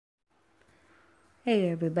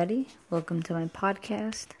Hey everybody, welcome to my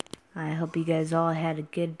podcast. I hope you guys all had a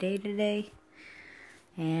good day today,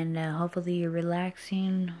 and hopefully you're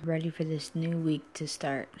relaxing, ready for this new week to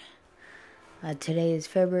start. Today is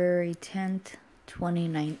February 10th,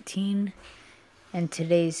 2019, and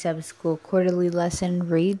today's Sabbath School quarterly lesson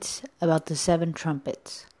reads about the seven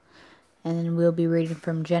trumpets. And then we'll be reading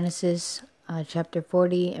from Genesis chapter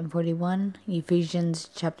 40 and 41, Ephesians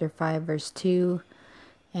chapter 5 verse 2,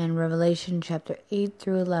 and Revelation chapter 8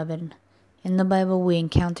 through 11. In the Bible, we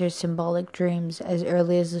encounter symbolic dreams as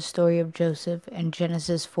early as the story of Joseph in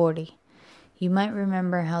Genesis 40. You might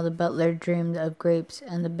remember how the butler dreamed of grapes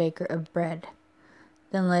and the baker of bread.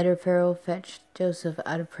 Then later Pharaoh fetched Joseph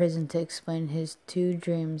out of prison to explain his two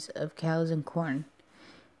dreams of cows and corn.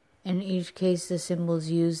 In each case, the symbols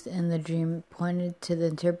used in the dream pointed to the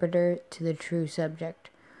interpreter to the true subject.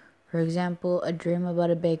 For example, a dream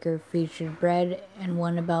about a baker featured bread, and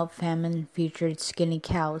one about famine featured skinny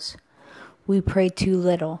cows. We pray too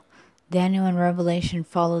little. Daniel and Revelation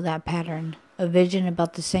follow that pattern. A vision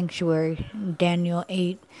about the sanctuary, Daniel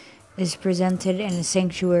 8, is presented in the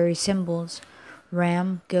sanctuary symbols,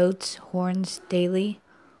 ram, goats, horns, daily,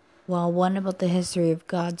 while one about the history of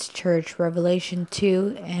God's church, Revelation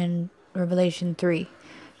 2 and Revelation 3,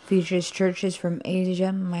 features churches from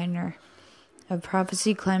Asia Minor. A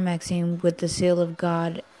prophecy climaxing with the seal of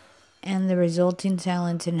God and the resulting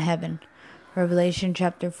silence in heaven. Revelation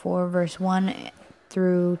chapter 4 verse 1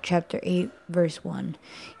 through chapter 8 verse 1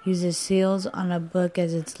 uses seals on a book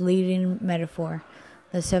as its leading metaphor.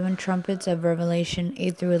 The seven trumpets of Revelation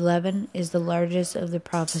 8 through 11 is the largest of the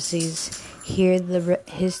prophecies. Here the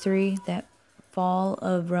history that fall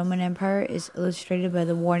of Roman Empire is illustrated by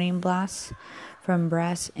the warning blasts from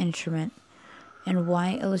brass instrument. And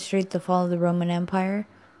why illustrate the fall of the Roman Empire?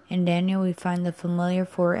 In Daniel we find the familiar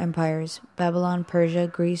four empires, Babylon, Persia,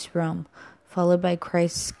 Greece, Rome, followed by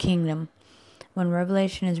Christ's kingdom. When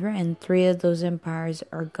Revelation is written, three of those empires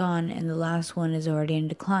are gone and the last one is already in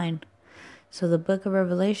decline. So the book of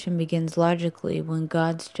Revelation begins logically when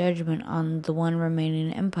God's judgment on the one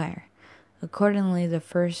remaining empire. Accordingly, the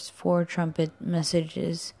first four trumpet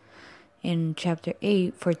messages in chapter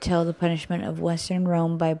 8 foretell the punishment of Western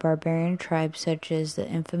Rome by barbarian tribes such as the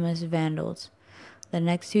infamous Vandals. The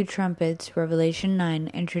next two trumpets, Revelation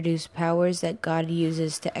 9, introduce powers that God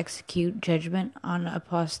uses to execute judgment on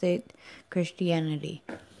apostate Christianity.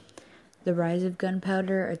 The rise of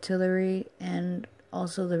gunpowder, artillery, and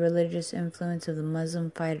also the religious influence of the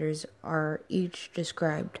Muslim fighters are each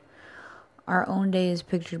described. Our own day is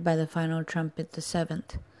pictured by the final trumpet, the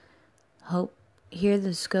seventh. Here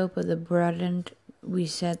the scope of the broadened we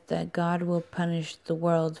set that God will punish the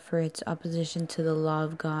world for its opposition to the law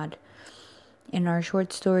of God. In our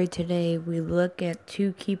short story today, we look at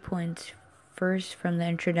two key points. First, from the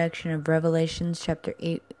introduction of Revelation chapter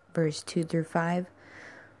 8, verse 2 through 5,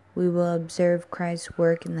 we will observe Christ's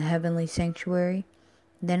work in the heavenly sanctuary.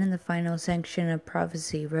 Then in the final section of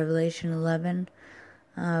prophecy, Revelation 11,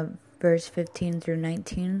 verse 15 through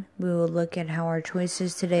 19, we will look at how our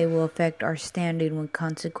choices today will affect our standing when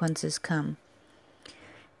consequences come.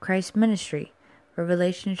 Christ's ministry,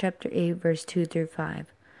 Revelation chapter 8, verse 2 through 5.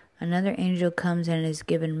 Another angel comes and is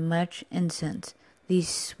given much incense, these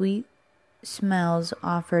sweet smells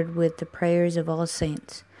offered with the prayers of all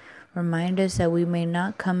saints. Remind us that we may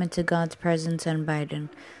not come into God's presence unbidden.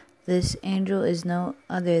 This angel is no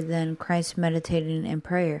other than Christ meditating in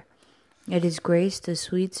prayer. It is grace, the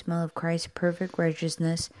sweet smell of Christ's perfect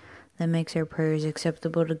righteousness, that makes our prayers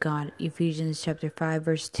acceptable to God. Ephesians chapter 5,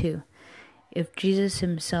 verse 2. If Jesus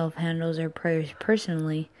himself handles our prayers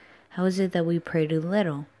personally, how is it that we pray too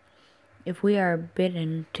little? If we are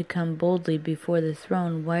bidden to come boldly before the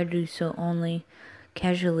throne, why do so only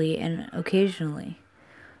casually and occasionally?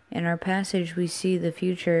 In our passage, we see the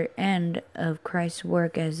future end of Christ's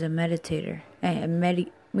work as a mediator.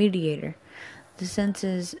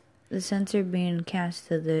 The censer being cast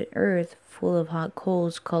to the earth full of hot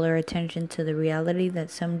coals call our attention to the reality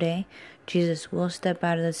that someday Jesus will step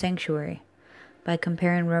out of the sanctuary. By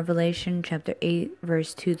comparing Revelation chapter 8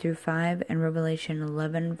 verse 2 through 5 and Revelation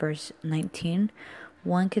 11 verse 19,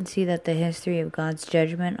 one can see that the history of God's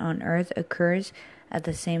judgment on earth occurs at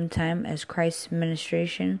the same time as Christ's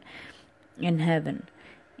ministration in heaven.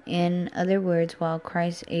 In other words, while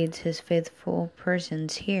Christ aids his faithful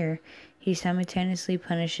persons here, he simultaneously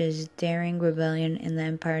punishes daring rebellion in the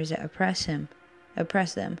empires that oppress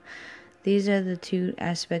them. These are the two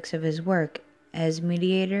aspects of his work, as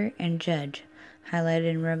mediator and judge, highlighted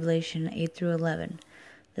in Revelation 8 through 11.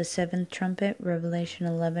 The seventh trumpet, Revelation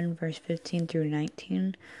 11 verse 15 through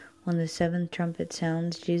 19, When the seventh trumpet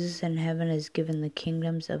sounds, Jesus in heaven is given the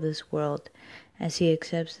kingdoms of this world. As he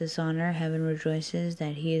accepts this honor, heaven rejoices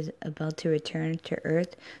that he is about to return to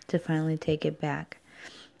earth to finally take it back.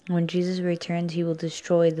 When Jesus returns, he will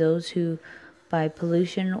destroy those who, by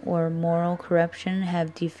pollution or moral corruption,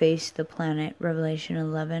 have defaced the planet. Revelation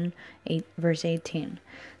 11, verse 18.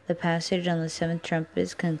 The passage on the seventh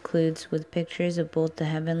trumpet concludes with pictures of both the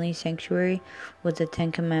heavenly sanctuary with the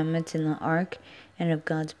Ten Commandments in the ark and of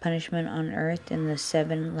God's punishment on earth in the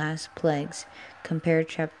 7 last plagues. Compare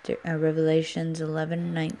Revelations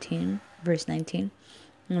 11:19, verse 19,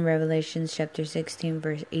 and Revelations chapter 16,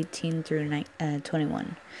 verse 18 through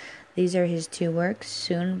 21. These are his 2 works.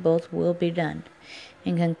 Soon both will be done.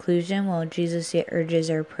 In conclusion, while Jesus yet urges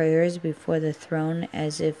our prayers before the throne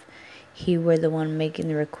as if he were the one making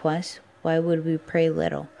the request, why would we pray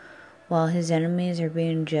little? While his enemies are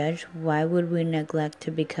being judged, why would we neglect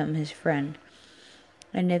to become his friend?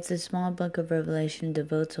 And if the small book of Revelation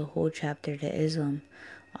devotes a whole chapter to Islam,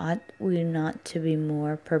 ought we not to be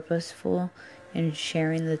more purposeful in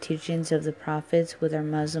sharing the teachings of the prophets with our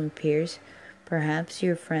Muslim peers? Perhaps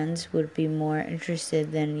your friends would be more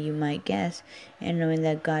interested than you might guess in knowing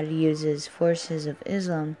that God uses forces of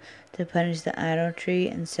Islam to punish the idolatry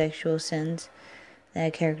and sexual sins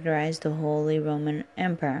that characterize the Holy Roman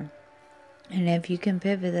Empire. And if you can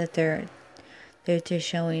pivot that they're to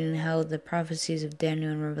showing how the prophecies of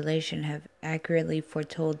Daniel and Revelation have accurately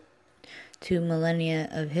foretold 2 millennia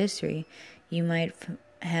of history, you might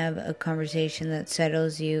have a conversation that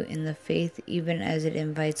settles you in the faith even as it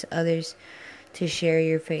invites others to share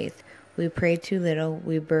your faith. We pray too little,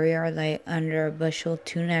 we bury our light under a bushel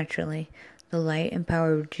too naturally. The light and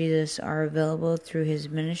power of Jesus are available through his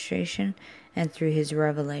ministration and through his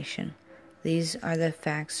revelation. These are the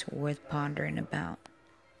facts worth pondering about.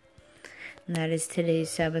 And that is today's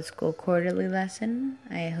Sabbath School Quarterly lesson.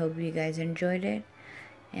 I hope you guys enjoyed it,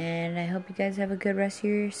 and I hope you guys have a good rest of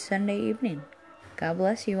your Sunday evening. God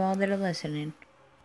bless you all that are listening.